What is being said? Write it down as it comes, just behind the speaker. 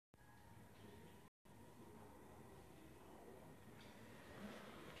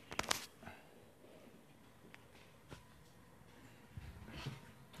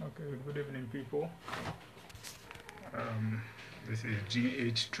Good evening, people. This is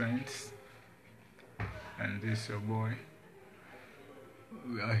GH Trends, and this is your boy.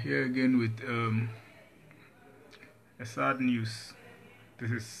 We are here again with a sad news.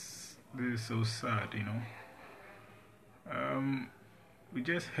 This is so sad, you know. We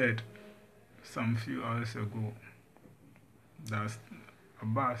just heard some few hours ago that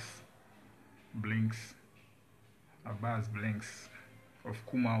Abass Blinks of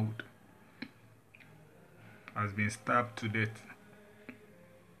Kumawood has been stabbed to death,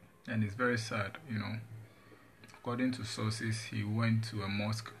 and it's very sad, you know. According to sources, he went to a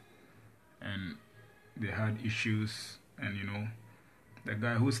mosque and they had issues, and you know, the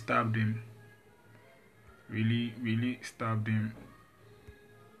guy who stabbed him really stabbed him.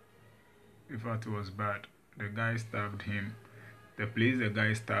 In fact, it was bad. The guy stabbed him. The place the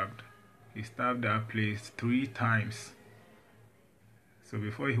guy stabbed, he stabbed that place 3 times. So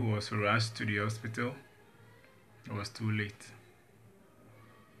before he was rushed to the hospital, it was too late.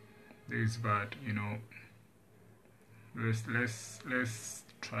 This is bad, you know. Let's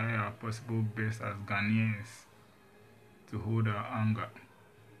try our possible best as Ghanaians to hold our anger.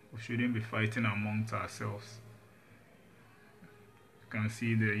 We shouldn't be fighting amongst ourselves. You can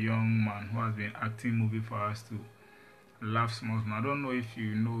see the young man who has been acting movie for us to laugh small. I don't know if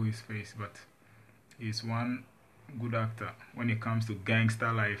you know his face, but he's one good actor. When it comes to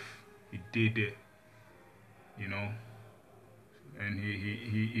gangster life, he did it, you know, and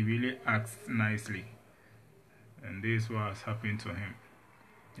he really acts nicely. And this is what has happened to him.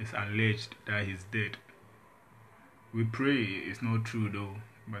 It's alleged that he's dead. We pray it's not true though,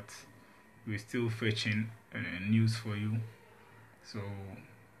 but we're still fetching news for you. So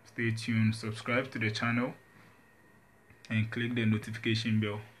stay tuned, subscribe to the channel, and click the notification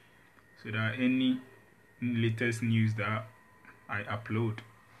bell so that any latest news that I upload,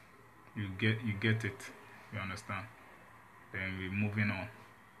 you get it. You understand? Then we're moving on.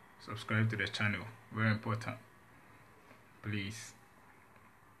 Subscribe to the channel, very important, please.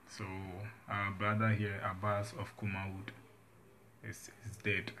 So our brother here, Abass of Kumawood, is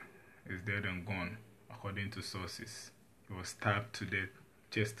dead. Is dead and gone, according to sources. He was stabbed to death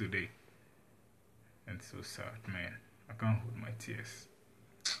just today. And so sad, man. I can't hold my tears.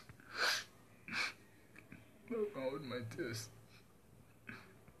 I can't hold my tears.